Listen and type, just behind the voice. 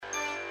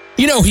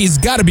You know, he's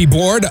got to be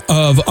bored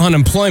of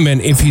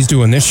unemployment if he's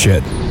doing this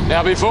shit.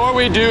 Now, before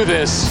we do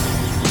this,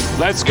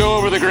 let's go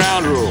over the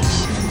ground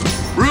rules.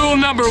 Rule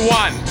number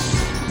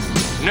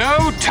 1,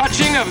 no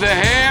touching of the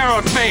hair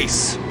or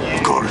face.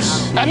 Of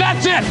course. And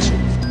that's it.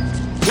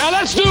 Now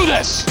let's do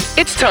this.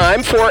 It's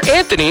time for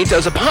Anthony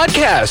Does a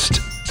Podcast.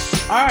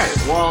 All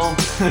right, well,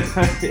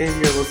 if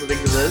you're listening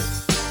to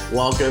this,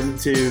 welcome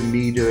to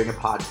me doing a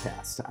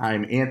podcast.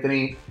 I'm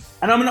Anthony,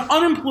 and I'm an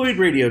unemployed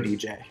radio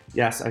DJ.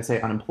 Yes, I say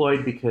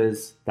unemployed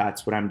because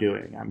that's what I'm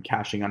doing. I'm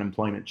cashing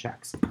unemployment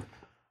checks.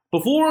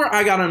 Before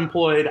I got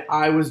unemployed,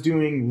 I was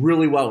doing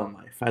really well in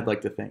life, I'd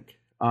like to think.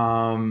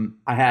 I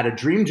had a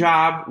dream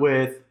job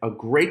with a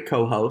great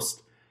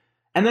co-host,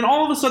 and then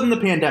all of a sudden the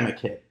pandemic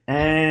hit,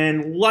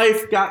 and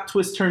life got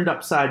turned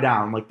upside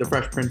down, like the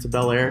Fresh Prince of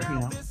Bel-Air, you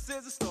know.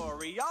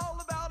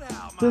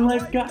 Then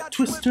life got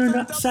turned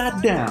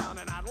upside down.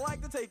 And I'd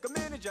like to take a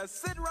minute,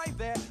 just sit right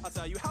there. I'll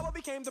tell you how I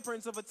became the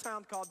prince of a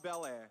town called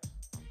Bel-Air.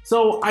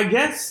 So I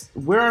guess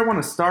where I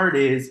want to start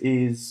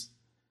is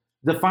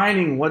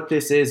defining what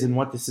this is and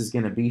what this is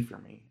going to be for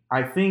me.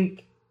 I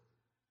think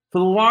for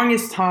the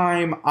longest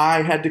time,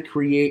 I had to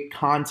create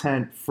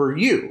content for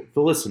you,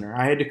 the listener.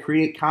 I had to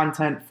create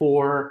content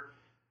for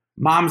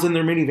moms in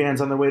their minivans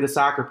on their way to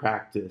soccer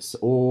practice,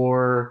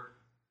 or,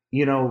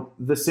 you know,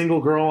 the single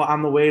girl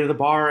on the way to the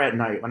bar at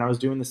night when I was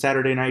doing the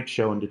Saturday night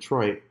show in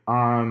Detroit.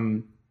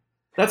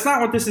 That's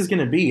not what this is going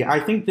to be. I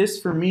think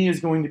this, for me, is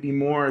going to be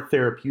more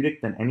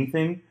therapeutic than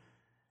anything.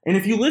 And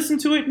if you listen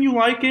to it and you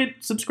like it,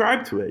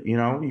 subscribe to it. You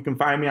know, you can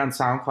find me on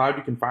SoundCloud.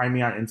 You can find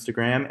me on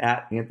Instagram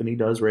at Anthony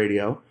Does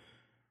Radio,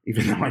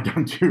 even though I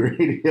don't do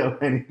radio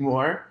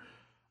anymore.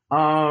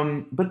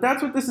 But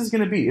that's what this is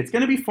going to be. It's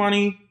going to be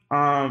funny.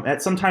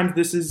 Sometimes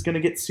this is going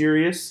to get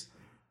serious.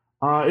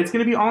 It's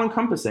going to be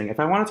all-encompassing. If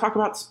I want to talk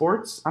about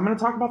sports, I'm going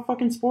to talk about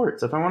fucking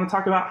sports. If I want to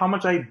talk about how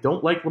much I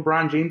don't like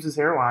LeBron James's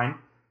hairline,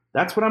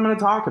 that's what I'm going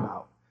to talk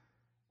about.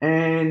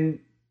 And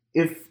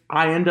if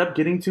I end up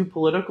getting too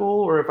political,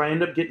 or if I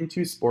end up getting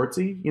too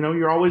sportsy, you know,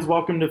 you're always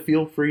welcome to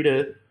feel free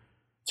to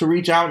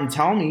reach out and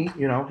tell me,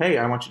 you know, hey,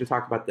 I want you to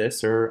talk about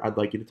this, or I'd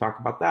like you to talk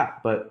about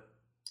that. But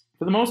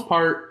for the most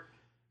part,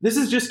 this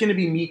is just going to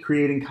be me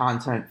creating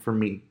content for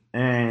me.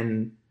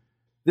 And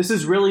this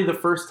is really the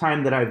first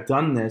time that I've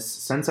done this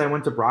since I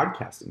went to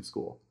broadcasting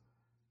school.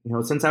 You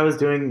know, since I was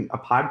doing a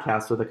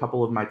podcast with a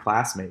couple of my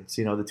classmates,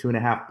 you know, the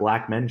 2.5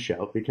 Black Men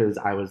show, because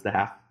I was the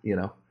half, you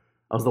know,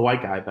 I was the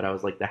white guy, but I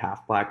was like the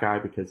half black guy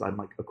because I'm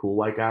like a cool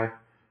white guy.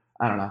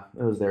 I don't know.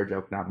 It was their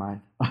joke, not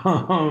mine.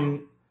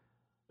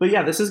 But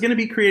yeah, this is going to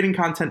be creating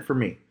content for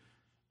me.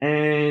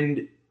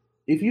 And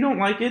if you don't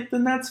like it,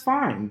 then that's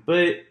fine.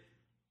 But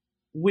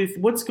with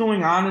what's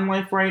going on in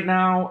life right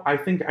now, I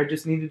think I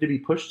just needed to be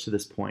pushed to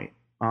this point.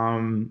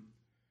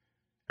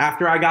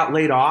 After I got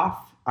laid off,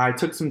 I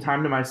took some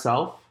time to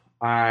myself.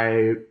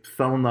 I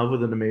fell in love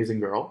with an amazing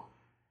girl.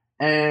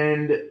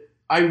 And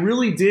I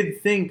really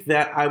did think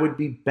that I would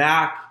be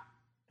back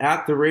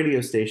at the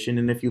radio station.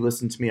 And if you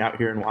listen to me out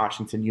here in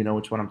Washington, you know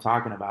which one I'm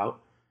talking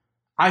about.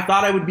 I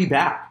thought I would be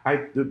back.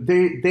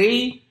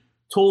 They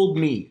told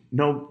me,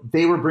 no,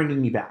 they were bringing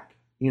me back.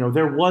 You know,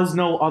 there was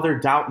no other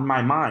doubt in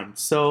my mind.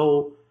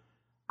 So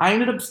I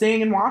ended up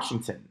staying in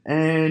Washington.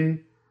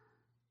 And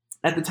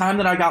at the time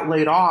that I got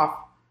laid off,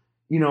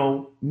 you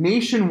know,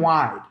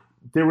 nationwide,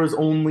 there was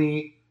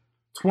only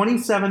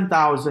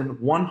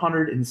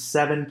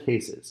 27,107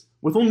 cases,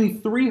 with only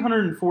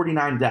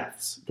 349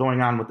 deaths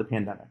going on with the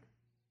pandemic.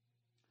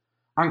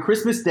 On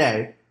Christmas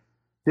Day,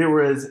 there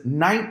was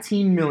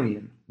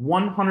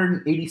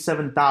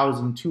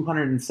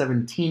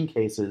 19,187,217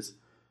 cases,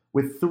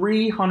 with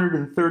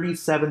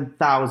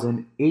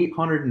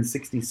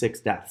 337,866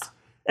 deaths.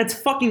 That's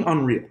fucking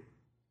unreal.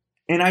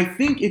 And I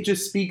think it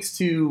just speaks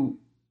to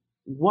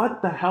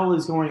what the hell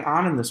is going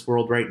on in this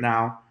world right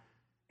now,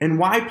 and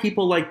why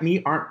people like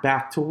me aren't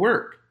back to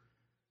work.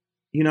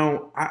 You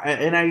know,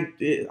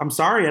 I'm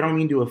sorry, I don't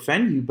mean to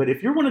offend you, but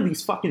if you're one of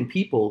these fucking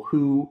people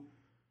who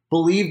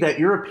believe that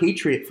you're a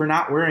patriot for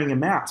not wearing a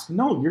mask,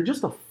 no, you're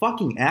just a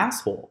fucking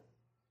asshole.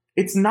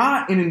 It's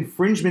not an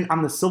infringement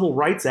on the Civil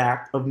Rights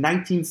Act of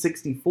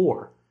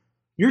 1964.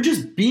 You're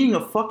just being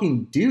a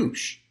fucking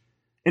douche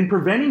and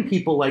preventing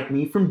people like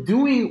me from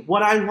doing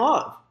what I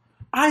love.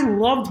 I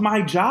loved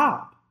my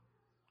job.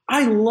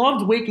 I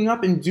loved waking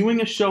up and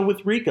doing a show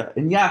with Rika.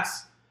 And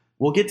yes,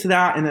 we'll get to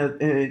that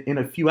in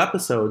a few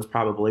episodes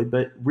probably,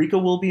 but Rika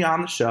will be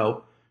on the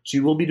show. She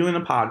will be doing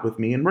the pod with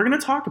me, and we're going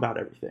to talk about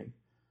everything.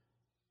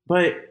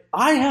 But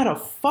I had a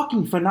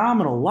fucking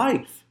phenomenal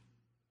life.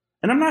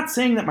 And I'm not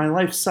saying that my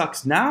life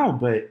sucks now,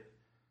 but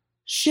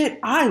shit,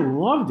 I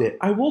loved it.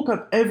 I woke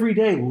up every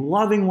day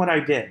loving what I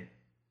did.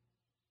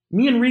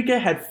 Me and Rika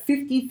had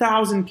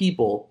 50,000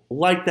 people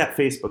like that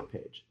Facebook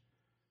page.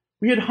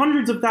 We had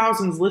hundreds of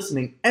thousands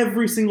listening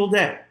every single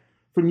day.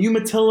 From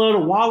Umatilla to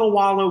Walla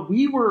Walla,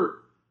 we were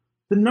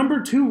the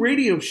 #2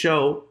 radio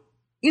show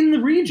in the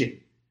region.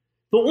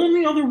 The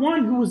only other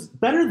one who was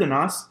better than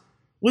us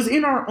was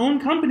in our own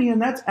company,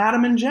 and that's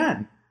Adam and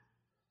Jen.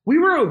 We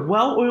were a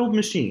well-oiled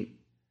machine.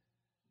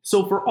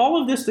 So for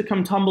all of this to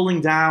come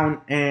tumbling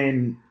down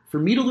and for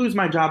me to lose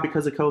my job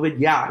because of COVID,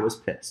 yeah, I was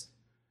pissed.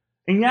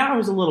 And yeah, I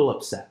was a little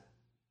upset.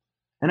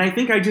 And I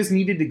think I just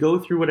needed to go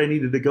through what I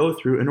needed to go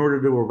through in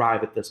order to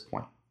arrive at this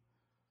point.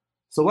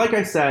 So like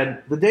I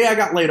said, the day I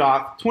got laid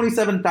off,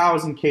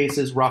 27,000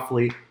 cases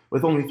roughly,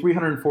 with only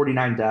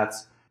 349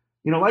 deaths.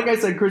 You know, like I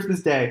said,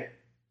 Christmas Day,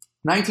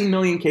 19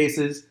 million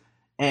cases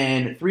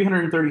and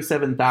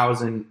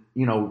 337,000,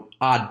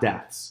 odd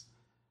deaths.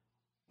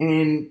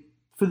 And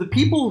for the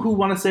people who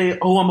want to say,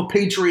 "Oh, I'm a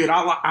patriot.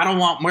 I don't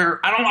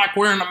like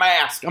wearing a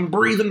mask. I'm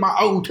breathing my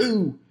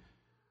O2."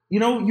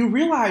 You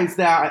realize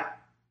that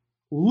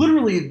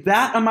literally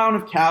that amount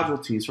of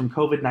casualties from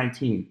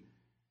COVID-19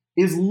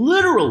 is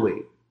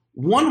literally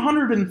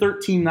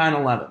 113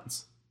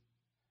 9/11s.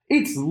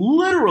 It's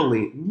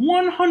literally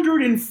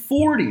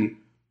 140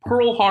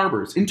 Pearl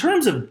Harbors in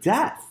terms of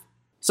death.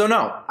 So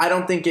no, I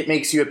don't think it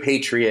makes you a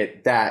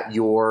patriot that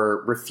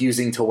you're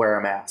refusing to wear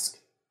a mask.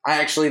 I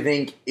actually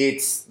think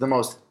it's the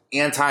most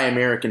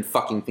anti-American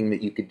fucking thing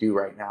that you could do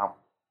right now.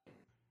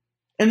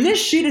 And this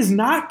shit is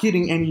not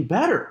getting any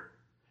better.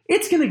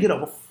 It's going to get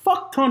a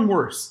fuck ton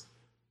worse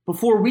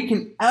before we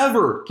can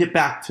ever get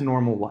back to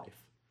normal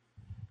life.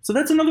 So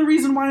that's another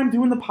reason why I'm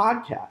doing the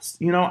podcast.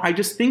 I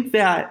just think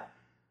that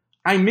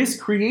I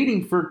miss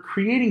creating for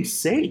creating's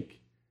sake.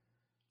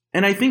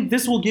 And I think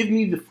this will give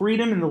me the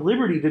freedom and the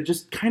liberty to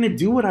just kind of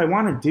do what I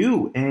want to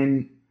do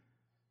and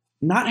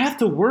not have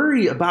to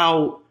worry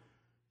about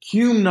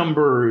Cume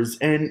numbers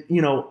and,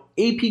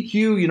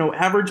 APQ,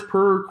 average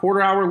per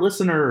quarter hour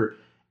listener.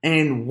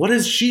 And what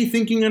is she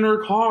thinking in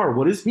her car?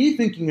 What is he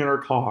thinking in her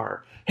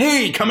car?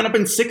 Hey, coming up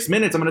in 6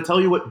 minutes, I'm going to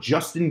tell you what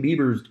Justin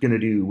Bieber's going to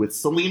do with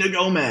Selena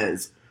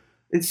Gomez.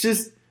 It's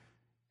just,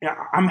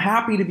 I'm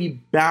happy to be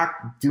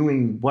back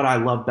doing what I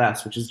love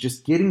best, which is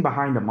just getting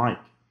behind a mic.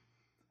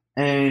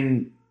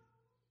 And,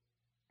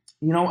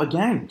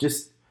 again,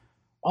 just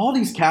all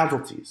these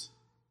casualties,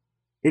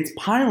 it's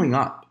piling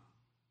up.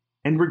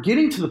 And we're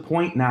getting to the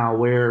point now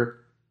where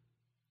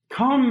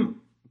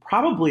come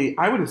probably,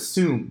 I would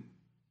assume,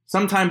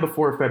 sometime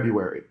before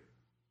February,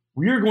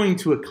 we are going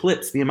to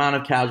eclipse the amount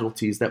of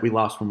casualties that we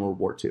lost from World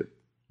War II,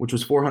 which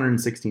was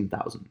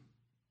 416,000.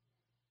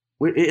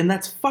 And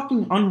that's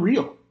fucking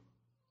unreal.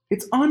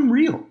 It's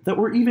unreal that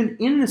we're even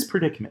in this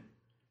predicament,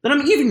 that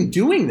I'm even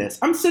doing this.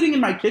 I'm sitting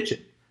in my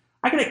kitchen.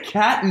 I got a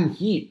cat in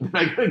heat that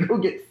I gotta go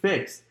get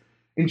fixed.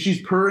 And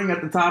she's purring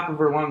at the top of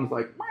her lungs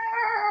like,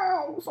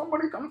 "Meow,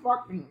 somebody come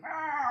fuck me,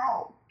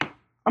 meow."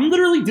 I'm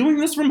literally doing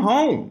this from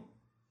home.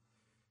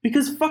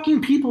 Because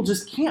fucking people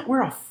just can't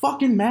wear a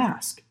fucking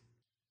mask.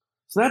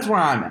 So that's where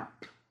I'm at.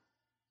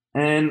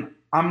 And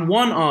I'm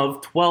one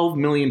of 12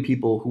 million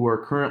people who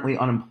are currently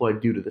unemployed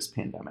due to this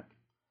pandemic.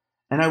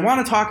 And I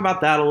want to talk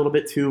about that a little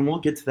bit too, and we'll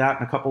get to that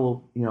in a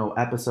couple,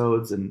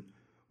 episodes, and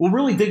we'll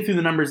really dig through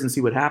the numbers and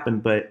see what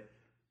happened. But,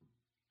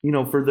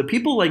 for the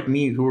people like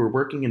me who were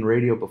working in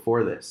radio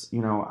before this,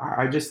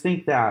 I just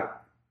think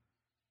that,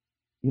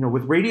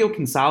 with radio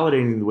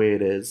consolidating the way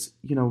it is,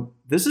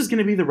 this is going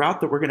to be the route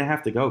that we're going to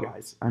have to go,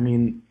 guys. I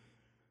mean,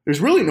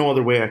 there's really no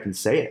other way I can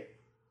say it.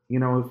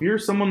 If you're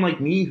someone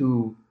like me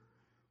who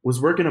was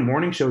working a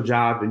morning show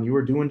job and you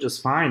were doing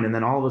just fine, and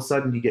then all of a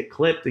sudden you get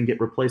clipped and get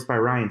replaced by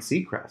Ryan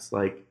Seacrest,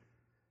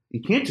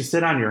 you can't just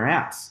sit on your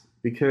ass,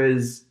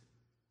 because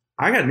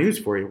I got news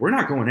for you. We're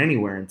not going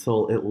anywhere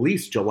until at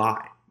least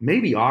July,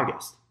 maybe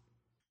August.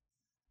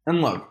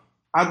 And look,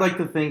 I'd like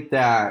to think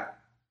that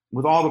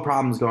with all the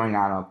problems going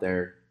on out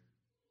there,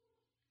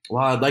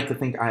 while I'd like to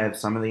think I have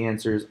some of the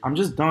answers, I'm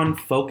just done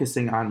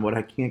focusing on what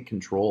I can't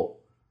control.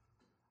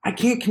 I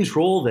can't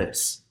control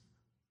this.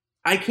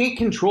 I can't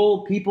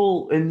control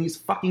people and these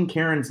fucking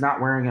Karens not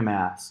wearing a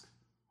mask.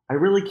 I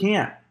really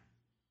can't.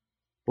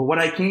 But what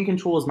I can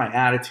control is my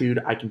attitude.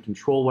 I can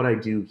control what I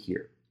do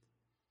here.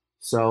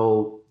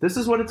 So this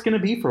is what it's going to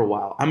be for a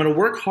while. I'm going to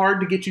work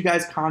hard to get you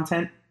guys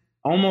content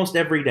almost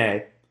every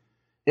day.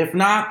 If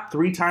not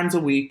 3 times a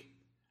week.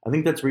 I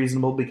think that's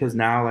reasonable because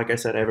now, like I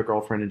said, I have a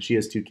girlfriend and she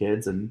has 2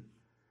 kids. And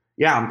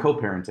yeah, I'm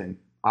co-parenting,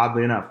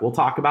 oddly enough. We'll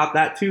talk about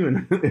that too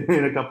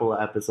in a couple of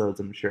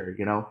episodes, I'm sure,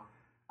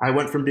 I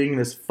went from being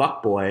this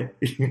fuckboy,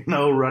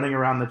 running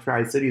around the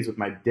Tri-Cities with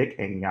my dick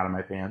hanging out of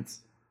my pants.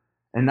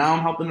 And now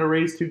I'm helping to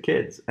raise 2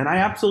 kids. And I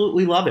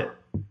absolutely love it.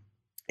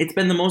 It's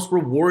been the most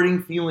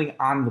rewarding feeling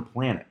on the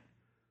planet.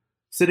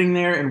 Sitting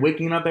there and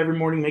waking up every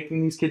morning,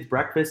 making these kids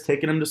breakfast,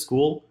 taking them to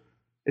school.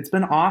 It's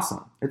been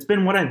awesome. It's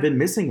been what I've been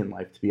missing in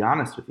life, to be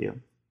honest with you.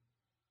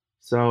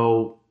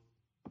 So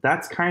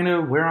that's kind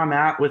of where I'm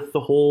at with the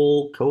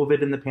whole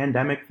COVID and the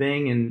pandemic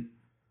thing and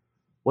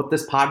what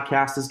this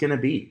podcast is going to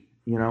be.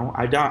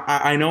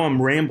 I know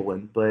I'm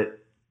rambling, but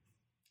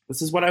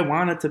this is what I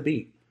want it to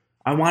be.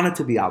 I want it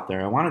to be out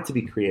there. I want it to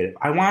be creative.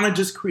 I want to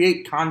just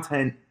create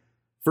content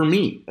for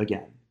me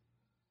again.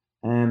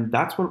 And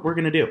that's what we're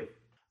going to do.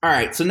 All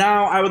right. So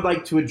now I would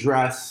like to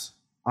address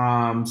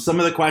some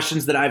of the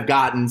questions that I've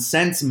gotten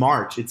since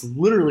March. It's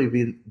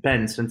literally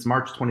been since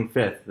March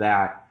 25th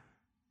that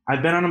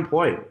I've been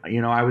unemployed.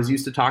 You know, I was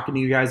used to talking to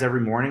you guys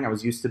every morning. I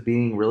was used to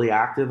being really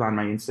active on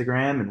my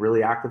Instagram and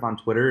really active on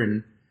Twitter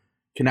and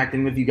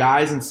connecting with you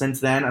guys. And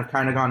since then, I've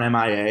kind of gone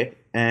MIA.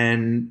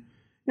 And,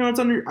 you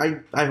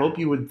know, I hope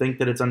you would think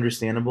that it's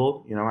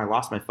understandable. You know, I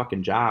lost my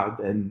fucking job.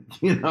 And,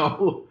 you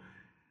know,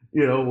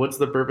 what's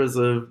the purpose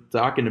of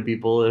talking to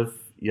people if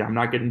I'm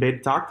not getting paid to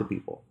talk to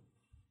people?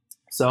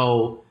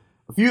 So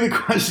a few of the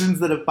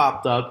questions that have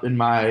popped up in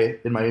my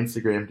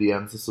Instagram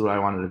DMs, this is what I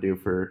wanted to do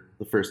for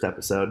the first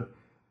episode.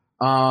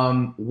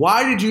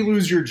 Why did you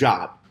lose your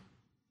job?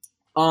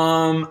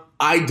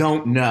 I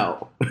don't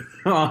know.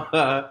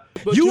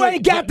 You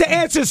ain't got the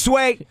answer,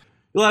 Sway.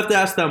 You'll have to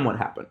ask them what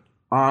happened.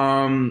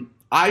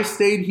 I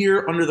stayed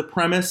here under the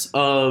premise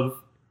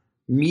of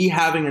me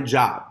having a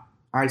job.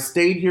 I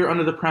stayed here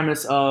under the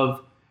premise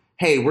of,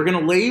 hey, we're going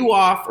to lay you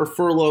off or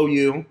furlough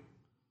you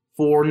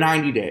for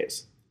 90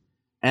 days.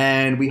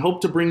 And we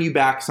hope to bring you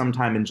back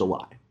sometime in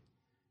July.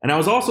 And I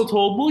was also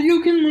told, well,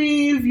 you can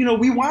leave. You know,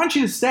 we want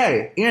you to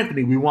stay.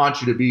 Anthony, we want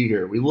you to be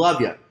here. We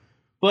love you.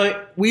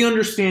 But we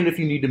understand if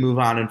you need to move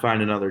on and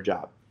find another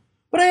job.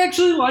 But I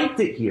actually liked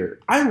it here.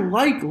 I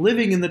like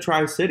living in the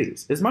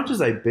Tri-Cities. As much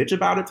as I bitch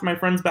about it to my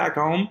friends back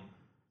home,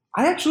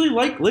 I actually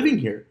like living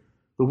here.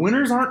 The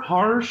winters aren't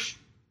harsh.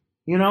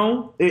 You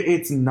know,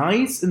 it's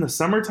nice in the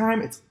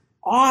summertime. It's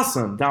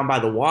awesome down by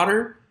the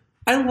water.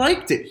 I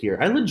liked it here.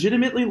 I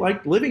legitimately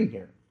liked living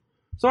here.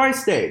 So I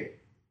stayed.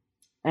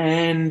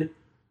 And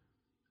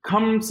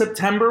come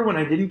September, when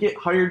I didn't get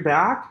hired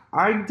back,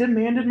 I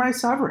demanded my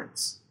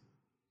severance.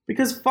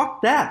 Because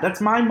fuck that.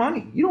 That's my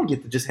money. You don't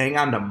get to just hang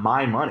on to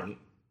my money.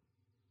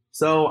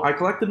 So I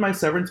collected my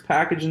severance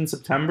package in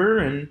September,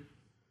 and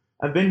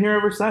I've been here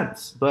ever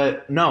since.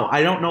 But no,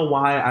 I don't know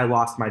why I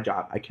lost my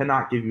job. I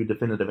cannot give you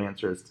definitive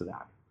answers to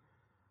that.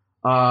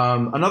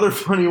 Another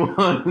funny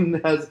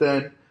one has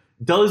been,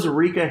 does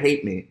Rika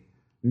hate me?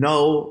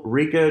 No,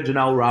 Rika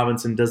Janelle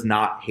Robinson does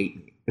not hate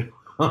me.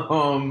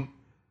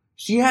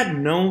 She had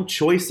no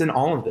choice in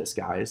all of this,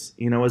 guys.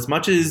 You know, as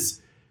much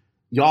as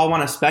y'all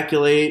want to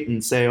speculate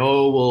and say,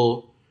 oh,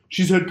 well,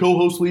 she's had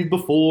co-host leave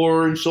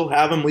before and she'll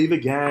have him leave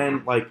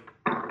again. Like,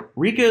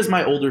 Rika is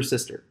my older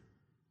sister.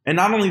 And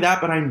not only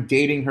that, but I'm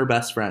dating her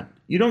best friend.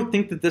 You don't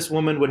think that this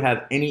woman would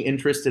have any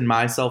interest in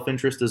my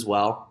self-interest as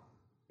well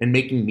and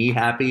making me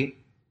happy?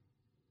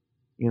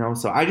 You know,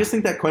 so I just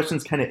think that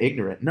question's kind of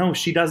ignorant. No,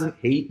 she doesn't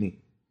hate me.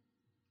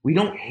 We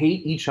don't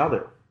hate each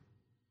other.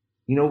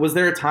 You know, was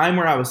there a time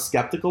where I was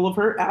skeptical of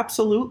her?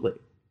 Absolutely.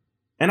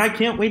 And I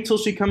can't wait till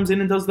she comes in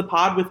and does the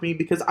pod with me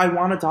because I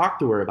want to talk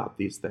to her about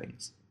these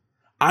things.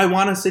 I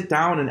want to sit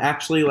down and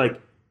actually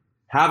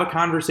have a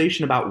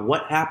conversation about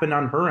what happened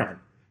on her end.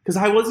 Because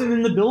I wasn't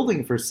in the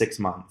building for 6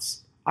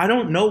 months. I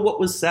don't know what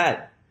was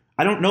said.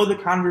 I don't know the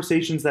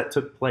conversations that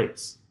took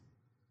place.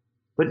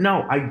 But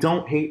no, I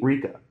don't hate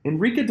Rika. And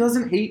Rika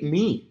doesn't hate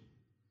me.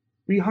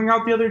 We hung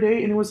out the other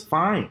day and it was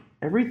fine.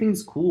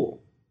 Everything's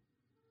cool.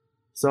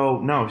 So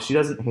no, she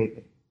doesn't hate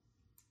me.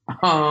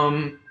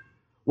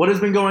 What has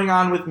been going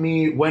on with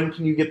me? When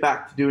can you get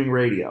back to doing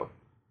radio?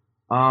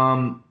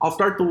 I'll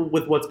start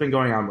with what's been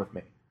going on with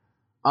me.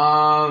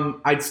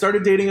 I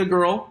started dating a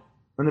girl,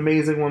 an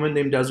amazing woman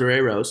named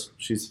Desiree Rose.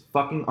 She's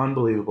fucking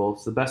unbelievable.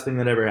 It's the best thing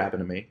that ever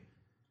happened to me.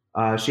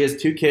 She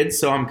has 2 kids,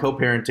 so I'm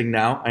co-parenting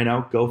now. I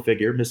know, go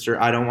figure. Mr.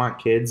 I don't want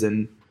kids,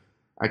 and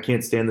I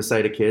can't stand the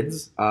sight of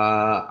kids.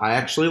 I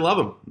actually love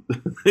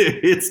them.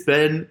 It's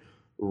been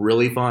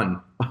really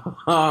fun.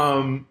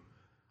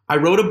 I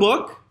wrote a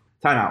book.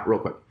 Time out real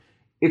quick.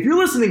 If you're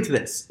listening to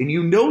this and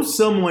you know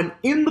someone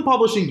in the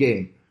publishing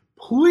game,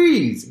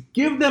 please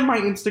give them my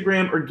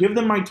Instagram or give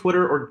them my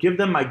Twitter or give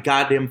them my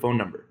goddamn phone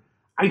number.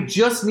 I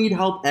just need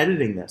help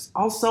editing this.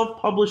 I'll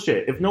self-publish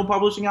it. If no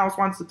publishing house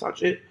wants to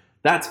touch it,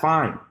 that's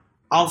fine.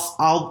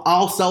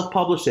 I'll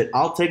self-publish it.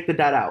 I'll take the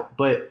debt out.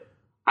 But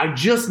I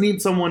just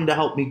need someone to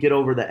help me get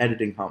over the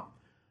editing hump.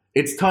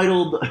 It's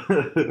titled,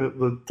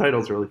 the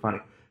title's really funny.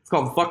 It's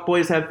called Fuck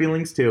Boys Have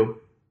Feelings Too.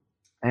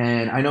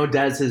 And I know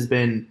Des has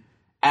been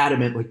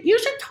adamant, you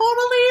should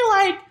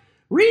totally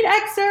read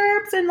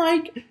excerpts and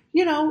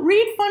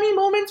read funny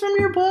moments from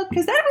your book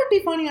because that would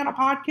be funny on a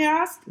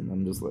podcast. And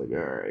I'm just like,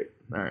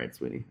 all right,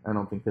 sweetie. I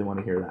don't think they want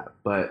to hear that.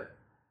 But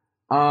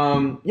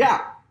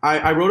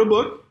I wrote a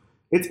book.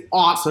 It's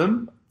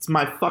awesome. It's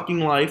my fucking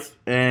life.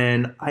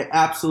 And I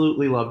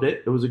absolutely loved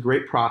it. It was a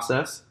great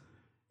process.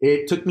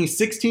 It took me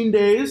 16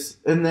 days.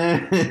 And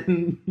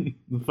then,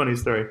 funny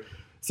story.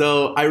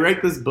 So I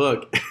write this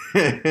book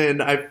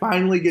and I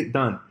finally get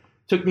done.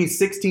 Took me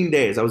 16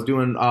 days. I was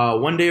doing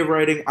 1 day of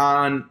writing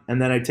on, and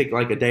then I take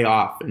a day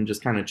off and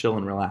just kind of chill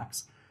and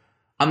relax.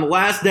 On the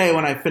last day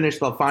when I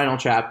finished the final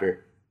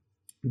chapter,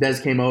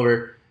 Des came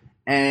over,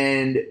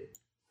 and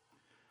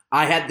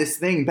I had this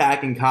thing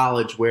back in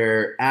college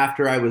where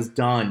after I was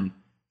done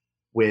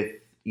with,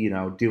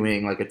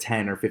 doing a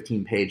 10 or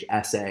 15 page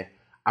essay,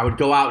 I would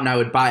go out and I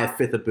would buy a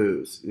fifth of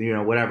booze,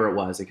 whatever it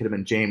was. It could have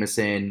been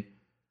Jameson.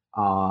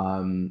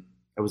 I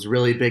was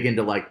really big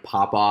into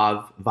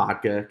Popov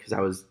vodka because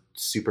I was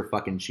super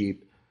fucking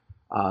cheap.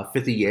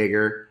 Fifth of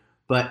Jaeger.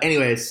 But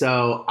anyway,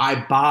 so I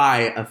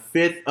buy a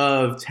fifth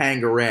of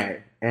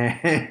Tanqueray,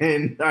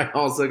 and I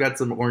also got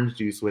some orange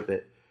juice with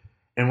it.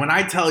 And when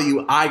I tell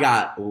you I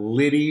got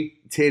litty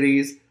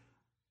titties,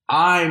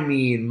 I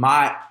mean,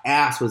 my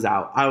ass was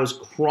out. I was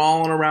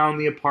crawling around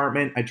the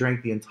apartment. I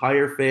drank the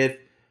entire fifth.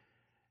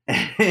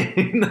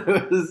 And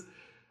I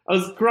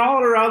was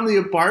crawling around the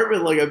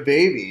apartment like a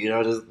baby,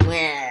 just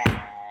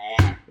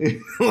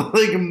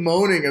like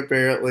moaning,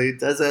 apparently.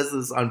 Tess has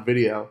this on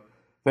video.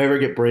 If I ever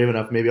get brave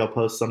enough, maybe I'll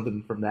post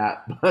something from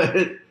that.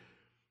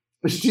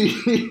 But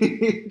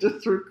she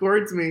just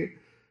records me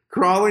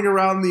crawling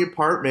around the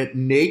apartment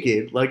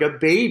naked like a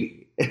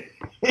baby. And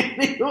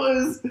it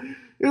was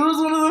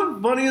one of the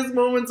funniest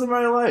moments of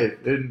my life.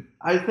 And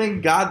I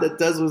thank God that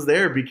Des was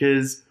there,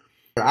 because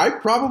I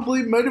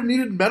probably might have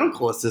needed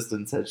medical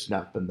assistance had she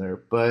not been there.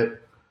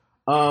 But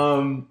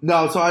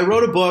no, so I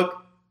wrote a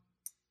book.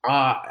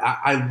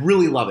 I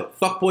really love it.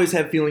 Fuckboys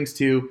Have Feelings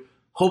Too.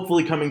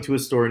 Hopefully coming to a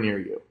store near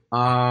you.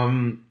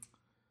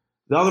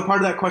 The other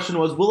part of that question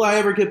was, will I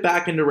ever get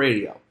back into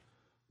radio?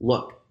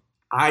 Look,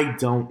 I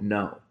don't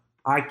know.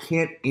 I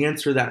can't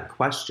answer that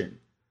question.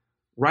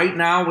 Right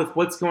now, with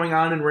what's going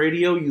on in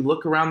radio, you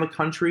look around the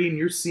country and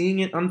you're seeing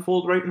it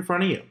unfold right in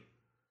front of you.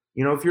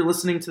 If you're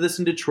listening to this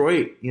in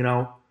Detroit,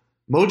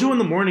 Mojo in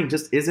the Morning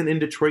just isn't in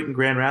Detroit and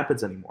Grand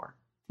Rapids anymore.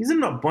 He's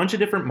in a bunch of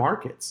different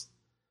markets.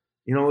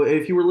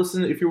 If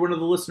you're one of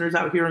the listeners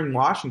out here in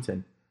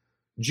Washington,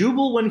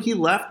 Jubal, when he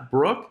left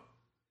Brooke,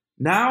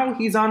 now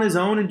he's on his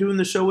own and doing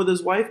the show with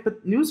his wife.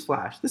 But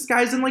newsflash, this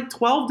guy's in like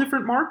 12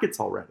 different markets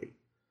already.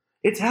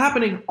 It's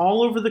happening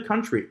all over the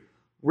country.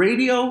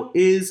 Radio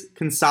is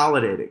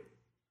consolidating.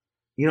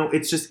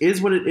 It just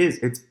is what it is.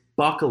 It's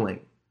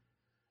buckling.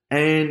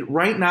 And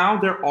right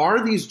now there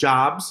are these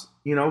jobs,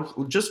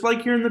 just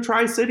like here in the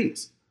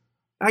Tri-Cities.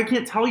 I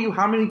can't tell you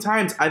how many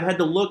times I've had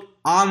to look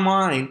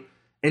online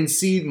and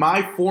see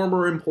my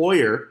former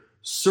employer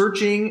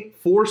searching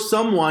for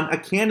someone, a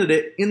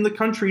candidate in the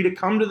country, to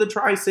come to the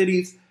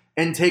Tri-Cities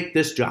and take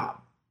this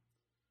job.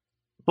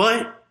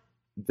 But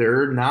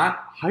they're not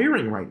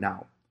hiring right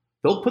now.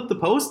 They'll put the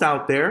post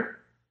out there.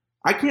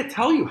 I can't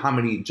tell you how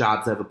many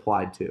jobs I've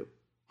applied to.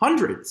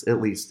 Hundreds,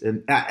 at least,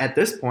 at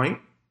this point,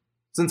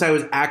 since I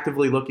was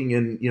actively looking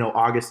in,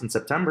 August and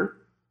September.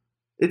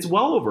 It's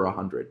well over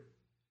 100.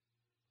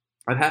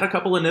 I've had a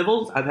couple of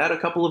nibbles. I've had a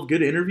couple of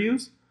good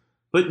interviews.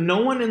 But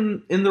no one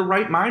in their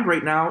right mind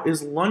right now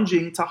is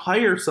lunging to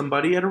hire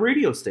somebody at a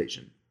radio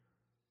station.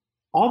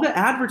 All the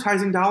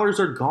advertising dollars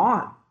are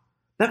gone.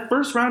 That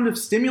first round of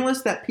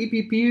stimulus, that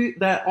PPP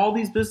that all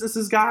these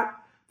businesses got,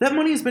 that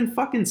money has been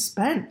fucking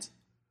spent.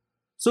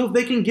 So if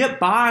they can get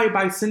by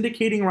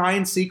syndicating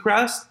Ryan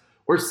Seacrest,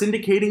 or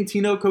syndicating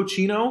Tino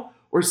Cochino,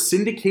 or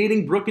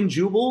syndicating Brooke and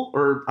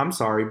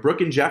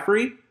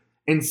Jeffrey,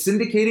 and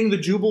syndicating the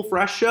Jubal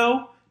Fresh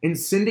Show, and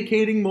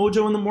syndicating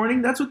Mojo in the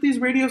Morning, that's what these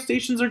radio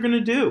stations are going to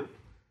do.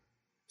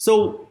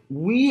 So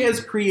we as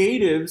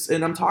creatives,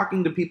 and I'm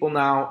talking to people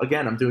now,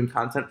 again, I'm doing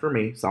content for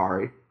me,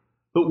 sorry,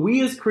 but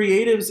we as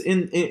creatives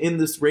in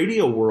this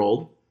radio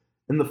world,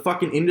 in the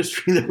fucking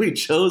industry that we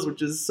chose,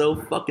 which is so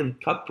fucking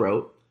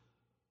cutthroat,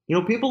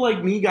 people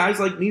like me, guys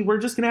like me, we're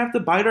just going to have to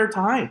bide our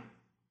time.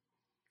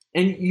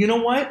 And you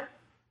know what?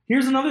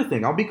 Here's another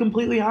thing. I'll be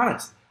completely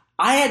honest.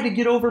 I had to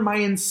get over my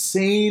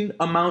insane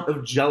amount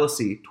of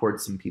jealousy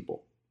towards some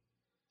people.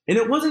 And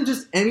it wasn't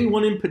just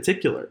anyone in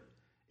particular.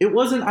 It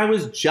wasn't I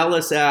was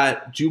jealous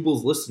at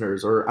Jubal's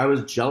listeners, or I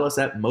was jealous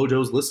at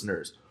Mojo's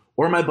listeners,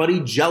 or my buddy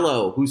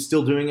Jello, who's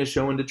still doing a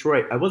show in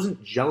Detroit. I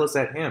wasn't jealous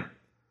at him.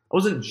 I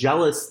wasn't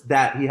jealous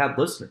that he had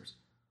listeners.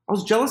 I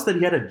was jealous that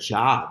he had a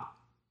job.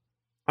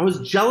 I was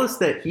jealous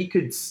that he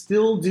could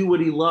still do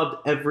what he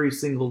loved every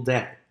single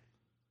day.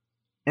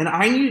 And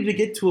I needed to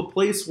get to a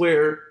place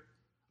where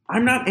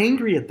I'm not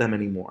angry at them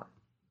anymore.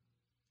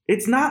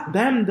 It's not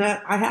them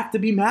that I have to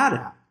be mad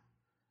at.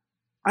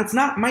 It's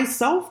not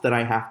myself that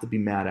I have to be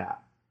mad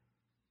at.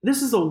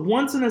 This is a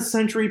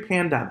once-in-a-century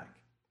pandemic.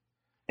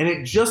 And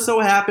it just so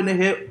happened to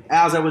hit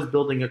as I was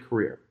building a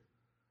career.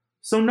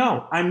 So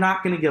no, I'm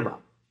not going to give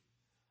up.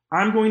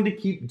 I'm going to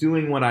keep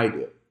doing what I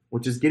do,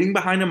 which is getting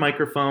behind a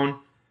microphone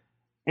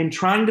and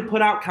trying to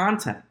put out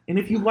content. And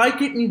if you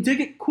like it and you dig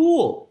it,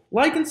 cool.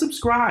 Like and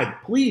subscribe,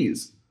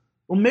 please.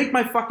 It'll make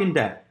my fucking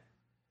day.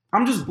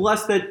 I'm just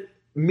blessed that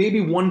maybe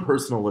one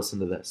person will listen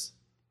to this.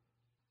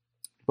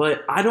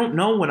 But I don't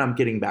know when I'm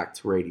getting back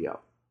to radio.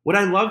 Would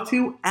I love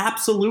to?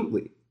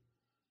 Absolutely.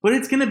 But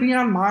it's going to be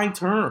on my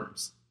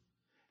terms.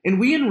 And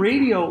we in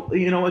radio,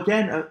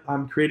 again,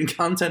 I'm creating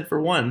content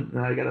for one. And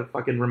I got to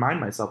fucking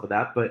remind myself of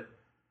that. But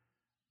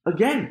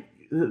again,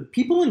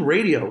 people in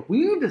radio,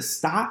 we need to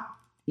stop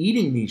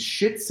eating these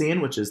shit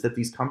sandwiches that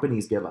these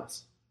companies give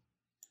us.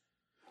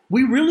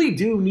 We really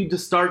do need to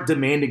start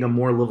demanding a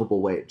more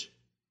livable wage.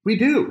 We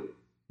do.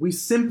 We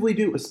simply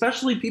do.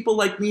 Especially people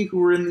like me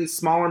who are in these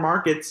smaller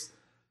markets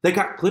that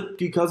got clipped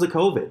because of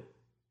COVID.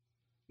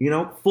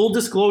 Full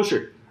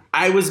disclosure,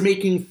 I was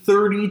making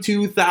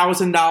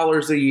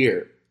 $32,000 a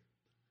year.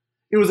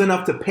 It was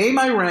enough to pay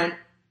my rent,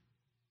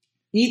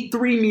 eat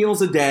 3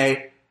 meals a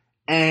day,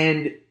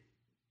 and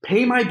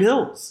pay my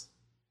bills.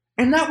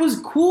 And that was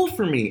cool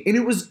for me. And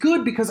it was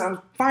good because I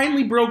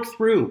finally broke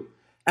through.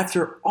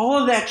 After all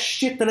of that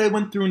shit that I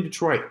went through in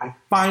Detroit, I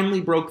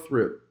finally broke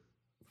through.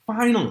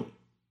 Finally.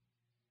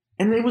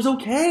 And it was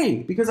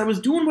okay because I was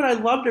doing what I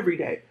loved every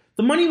day.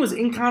 The money was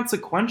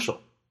inconsequential.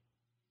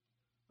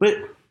 But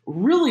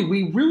really,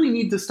 we really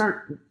need to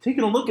start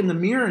taking a look in the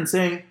mirror and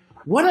saying,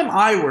 what am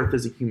I worth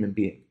as a human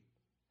being?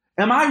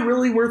 Am I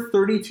really worth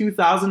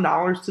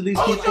 $32,000 to these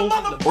people?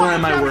 Or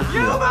am I worth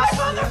more?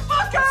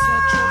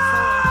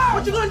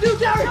 What you gonna do,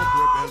 Derek?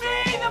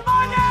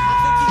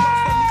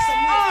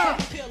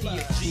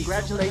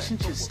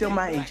 Congratulations, you're still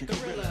my agent.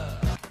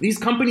 These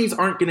companies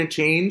aren't gonna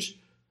change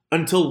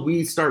until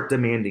we start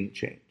demanding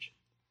change.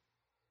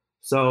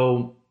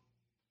 So,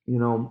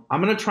 I'm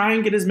going to try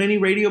and get as many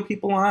radio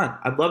people on.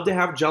 I'd love to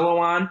have Jello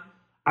on.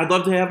 I'd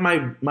love to have my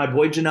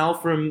boy Janelle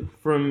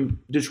from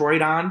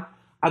Detroit on.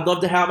 I'd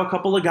love to have a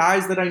couple of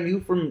guys that I knew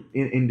from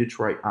in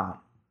Detroit on.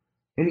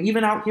 And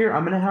even out here,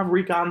 I'm going to have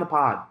Rika on the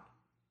pod.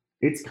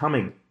 It's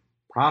coming.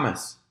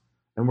 Promise.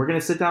 And we're going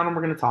to sit down and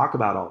we're going to talk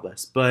about all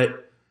this.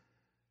 But,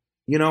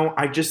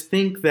 I just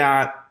think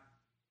that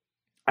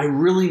I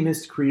really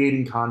missed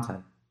creating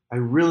content. I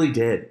really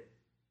did.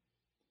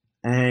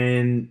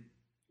 And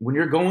when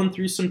you're going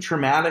through some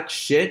traumatic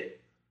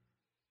shit,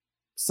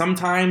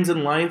 sometimes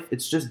in life,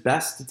 it's just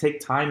best to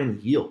take time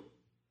and heal.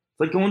 It's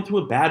like going through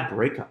a bad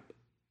breakup,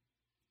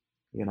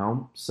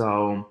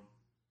 So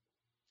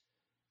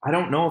I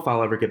don't know if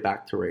I'll ever get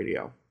back to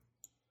radio.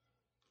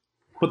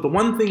 But the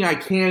one thing I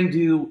can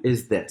do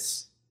is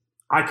this.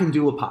 I can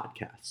do a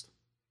podcast.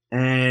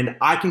 And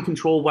I can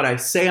control what I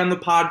say on the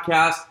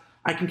podcast.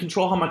 I can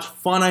control how much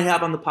fun I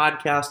have on the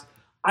podcast.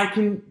 I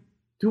can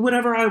do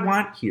whatever I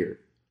want here.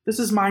 This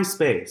is my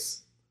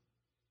space.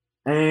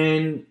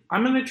 And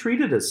I'm going to treat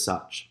it as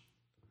such.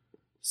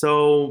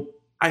 So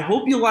I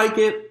hope you like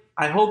it.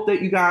 I hope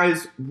that you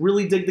guys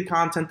really dig the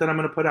content that I'm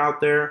going to put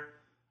out there.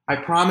 I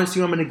promise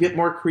you I'm going to get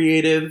more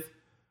creative.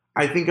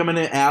 I think I'm going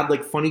to add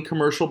like funny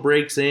commercial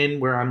breaks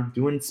in where I'm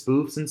doing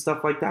spoofs and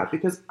stuff like that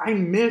because I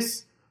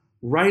miss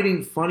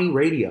writing funny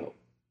radio.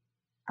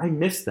 I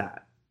miss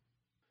that.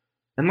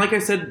 And like I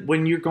said,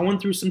 when you're going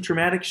through some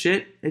traumatic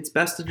shit, it's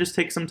best to just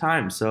take some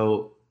time.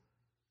 So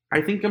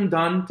I think I'm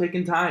done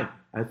taking time.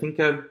 I think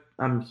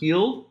I'm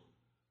healed.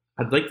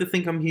 I'd like to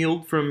think I'm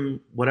healed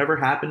from whatever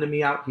happened to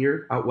me out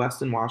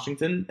west in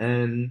Washington.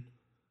 And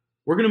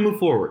we're going to move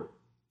forward.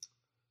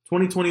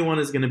 2021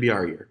 is going to be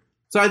our year.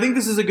 So I think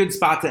this is a good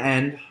spot to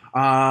end.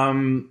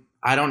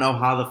 I don't know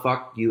how the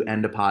fuck you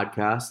end a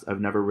podcast.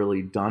 I've never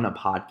really done a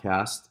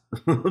podcast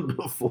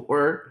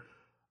before.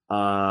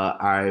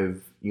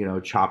 I've,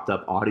 chopped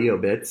up audio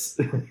bits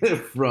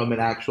from an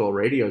actual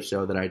radio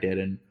show that I did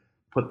and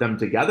put them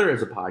together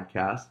as a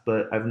podcast,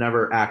 but I've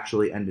never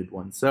actually ended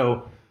one.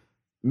 So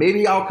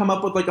maybe I'll come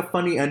up with like a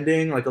funny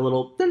ending, like a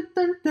little dun,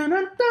 dun, dun,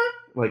 dun, dun,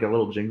 like a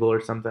little jingle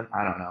or something.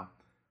 I don't know.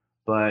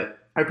 But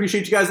I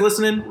appreciate you guys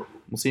listening.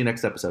 We'll see you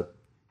next episode.